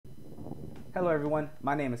Hello everyone,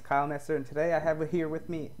 my name is Kyle Messer, and today I have here with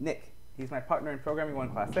me Nick. He's my partner in Programming 1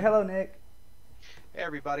 class. Say hello, Nick. Hey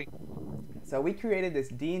everybody. So we created this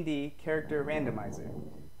D&D Character Randomizer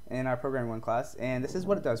in our Programming 1 class, and this is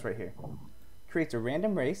what it does right here. It creates a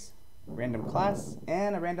random race, random class,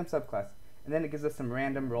 and a random subclass, and then it gives us some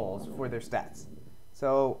random roles for their stats.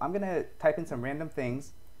 So I'm going to type in some random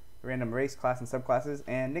things, random race, class, and subclasses,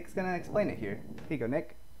 and Nick's going to explain it here. Here you go,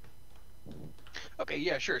 Nick. Okay,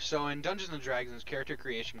 yeah, sure. So in Dungeons and Dragons, character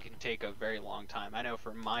creation can take a very long time. I know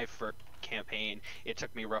for my first campaign, it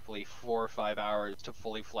took me roughly 4 or 5 hours to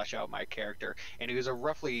fully flesh out my character, and he was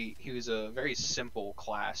a very simple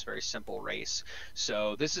class, very simple race.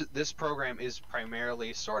 So this program is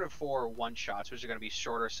primarily sort of for one shots, which are going to be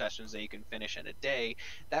shorter sessions that you can finish in a day.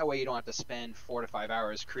 That way, you don't have to spend 4 to 5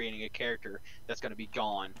 hours creating a character that's going to be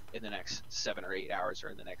gone in the next 7 or 8 hours, or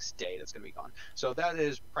in the next day that's going to be gone. So that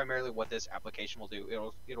is primarily what this application will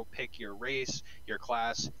do. It'll pick your race, your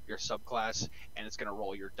class, your subclass, and it's going to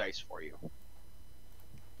roll your dice for you.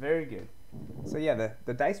 Very good. So yeah,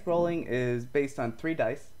 the dice rolling is based on 3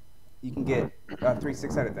 dice. You can get 3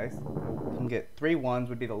 6-sided dice. You can get 3 1s,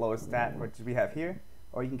 would be the lowest stat, which we have here,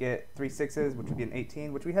 or you can get 3 6s, which would be an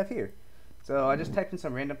 18, which we have here. So I just typed in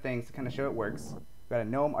some random things to kind of show it works. We got a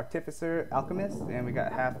gnome, artificer, alchemist, and we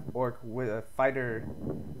got half orc with a fighter,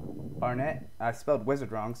 Barnet. I spelled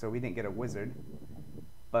wizard wrong, so we didn't get a wizard.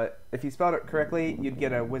 But if you spelled it correctly, you'd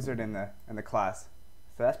get a wizard in the class.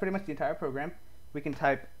 So that's pretty much the entire program. We can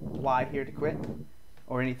type Y here to quit,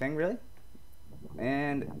 or anything really.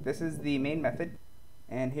 And this is the main method.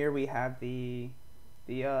 And here we have the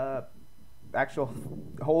actual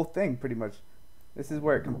whole thing pretty much. This is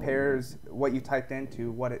where it compares what you typed in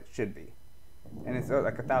to what it should be. And it's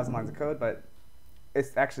like 1,000 lines of code, but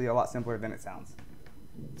it's actually a lot simpler than it sounds.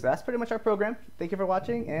 So that's pretty much our program. Thank you for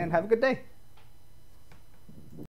watching, and have a good day.